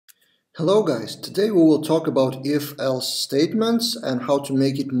Hello guys, today we will talk about if-else statements and how to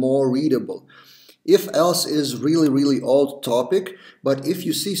make it more readable. If-else is really old topic, but if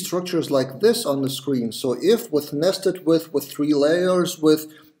you see structures like this on the screen, so if with nested with three layers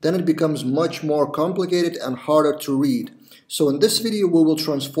then it becomes much more complicated and harder to read. So in this video we will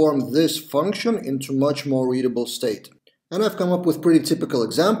transform this function into much more readable state. And I've come up with pretty typical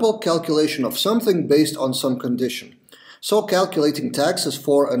example, calculation of something based on some condition. So calculating taxes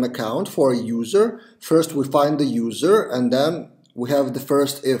for an account, for a user, first we find the user and then we have the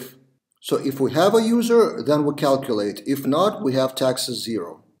first if. So if we have a user, then we calculate. If not, we have taxes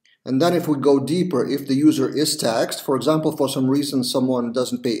 0. And then if we go deeper, if the user is taxed, for example, for some reason someone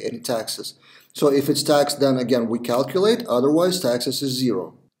doesn't pay any taxes. So if it's taxed, then again we calculate, otherwise taxes is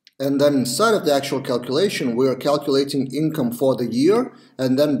 0. And then inside of the actual calculation, we are calculating income for the year,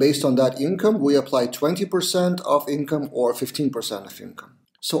 and then based on that income, we apply 20% of income or 15% of income.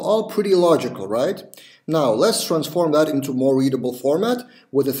 So all pretty logical, right? Now, let's transform that into more readable format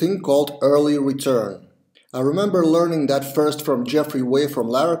with a thing called early return. I remember learning that first from Jeffrey Way from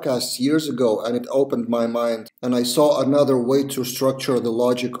Laracast years ago, and it opened my mind, and I saw another way to structure the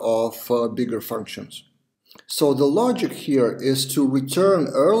logic of bigger functions. So the logic here is to return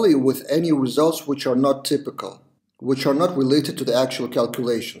early with any results which are not typical, which are not related to the actual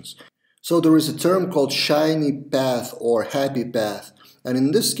calculations. So there is a term called shiny path or happy path, and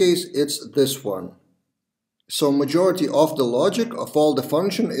in this case it's this one. So majority of the logic of all the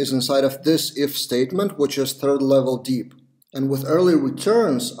function is inside of this if statement, which is third level deep. And with early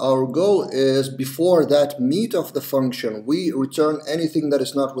returns, our goal is before that meat of the function, we return anything that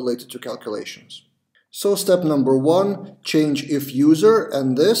is not related to calculations. So step number 1, change if user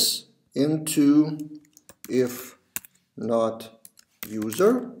and this into if not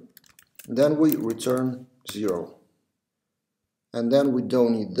user. Then we return 0. And then we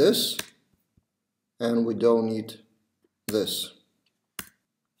don't need this and we don't need this.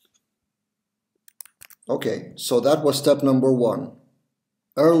 Okay, so that was step number 1.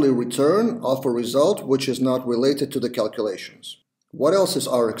 Early return of a result which is not related to the calculations. What else is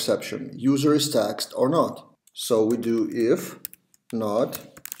our exception? User is taxed or not. So we do if not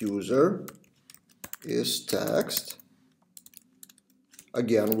user is taxed.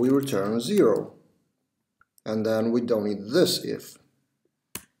 Again, we return 0. And then we don't need this if.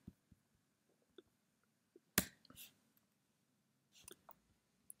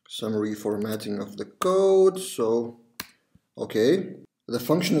 Some reformatting of the code. So, okay. The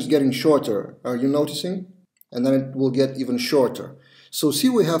function is getting shorter. Are you noticing? And then it will get even shorter. So see,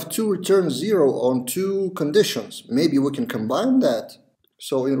 we have to return 0 on two conditions. Maybe we can combine that.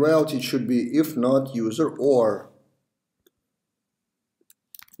 So in reality it should be if not user or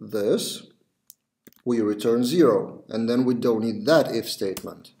this, we return 0. And then we don't need that if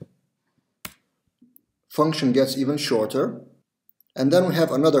statement. Function gets even shorter. And then we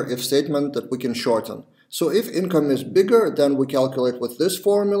have another if statement that we can shorten. So if income is bigger, then we calculate with this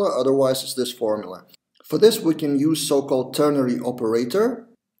formula, otherwise it's this formula. For this we can use so-called ternary operator,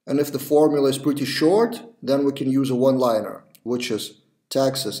 and if the formula is pretty short, then we can use a one-liner, which is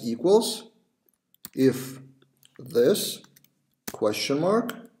taxes equals if this question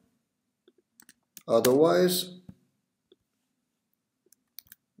mark, otherwise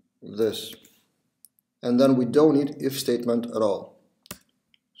this. And then we don't need if statement at all.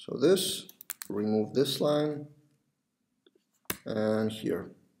 So this, remove this line, and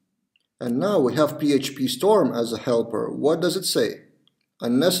here. And now we have PHP Storm as a helper. What does it say?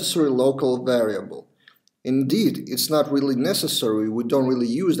 Unnecessary local variable. Indeed, it's not really necessary. We don't really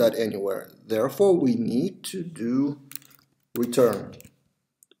use that anywhere. Therefore, we need to do return.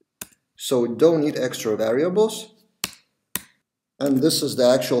 So we don't need extra variables. And this is the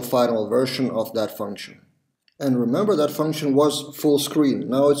actual final version of that function. And remember that function was full screen.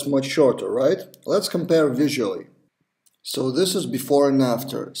 Now it's much shorter, right? Let's compare visually. So this is before and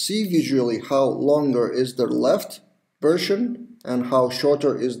after. See visually how longer is the left version and how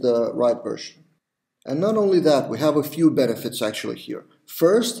shorter is the right version. And not only that, we have a few benefits actually here.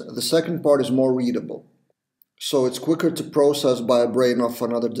 First, the second part is more readable. So it's quicker to process by a brain of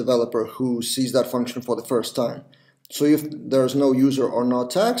another developer who sees that function for the first time. So if there's no user or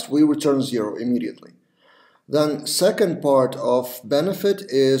not taxed, we return 0 immediately. Then second part of benefit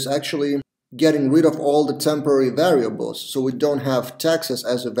is actually getting rid of all the temporary variables. So we don't have taxes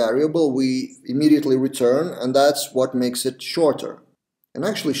as a variable, we immediately return, and that's what makes it shorter. And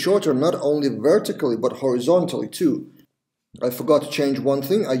actually shorter not only vertically but horizontally too. I forgot to change one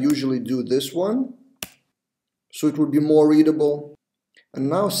thing. I usually do this one, so it would be more readable. And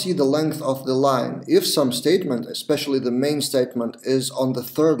now see the length of the line. If some statement, especially the main statement, is on the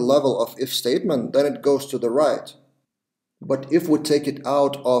third level of if statement, then it goes to the right. But if we take it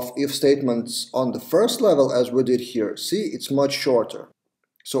out of if statements on the first level as we did here, see, it's much shorter.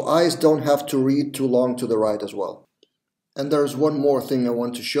 So eyes don't have to read too long to the right as well. And there's one more thing I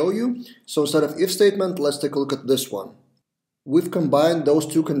want to show you. So instead of if statement, let's take a look at this one. We've combined those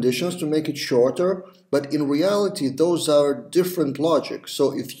two conditions to make it shorter, but in reality those are different logic.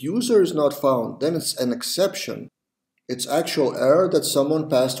 So if user is not found, then it's an exception. It's actual error that someone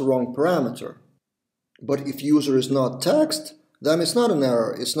passed the wrong parameter. But if user is not text, then it's not an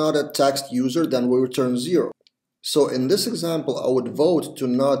error. It's not a text user, then we return 0. So in this example, I would vote to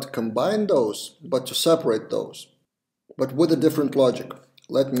not combine those, but to separate those, but with a different logic.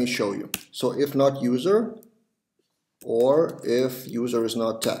 Let me show you. So if not user, or if user is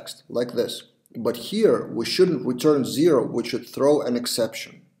not text, like this. But here, we shouldn't return 0, we should throw an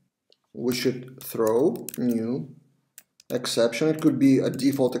exception. We should throw new exception. It could be a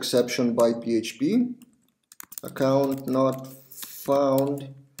default exception by PHP, account not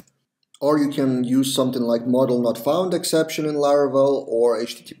found, or you can use something like model not found exception in Laravel, or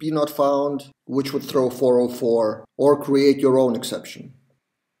HTTP not found, which would throw 404, or create your own exception.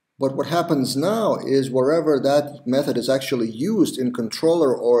 But what happens now is wherever that method is actually used in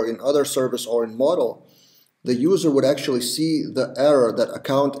controller or in other service or in model, the user would actually see the error that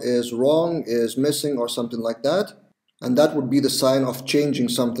account is wrong, is missing, or something like that. And that would be the sign of changing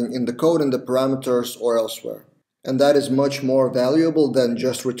something in the code, in the parameters, or elsewhere. And that is much more valuable than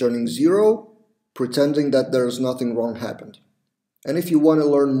just returning 0, pretending that there is nothing wrong happened. And if you want to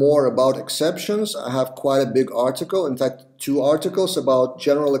learn more about exceptions, I have quite a big article, in fact 2 articles about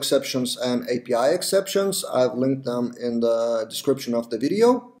general exceptions and API exceptions. I've linked them in the description of the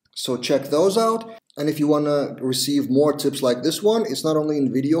video, so check those out. And if you want to receive more tips like this one, it's not only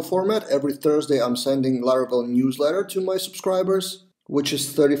in video format. Every Thursday I'm sending Laravel Newsletter to my subscribers, which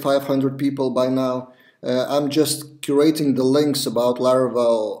is 3,500 people by now. I'm just curating the links about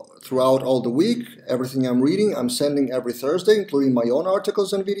Laravel throughout all the week. Everything I'm reading, I'm sending every Thursday, including my own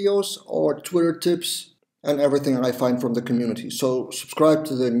articles and videos, or Twitter tips, and everything I find from the community. So subscribe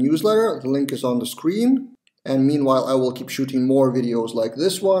to the newsletter, the link is on the screen. And meanwhile, I will keep shooting more videos like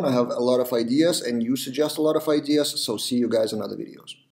this one. I have a lot of ideas, and you suggest a lot of ideas, so see you guys in other videos.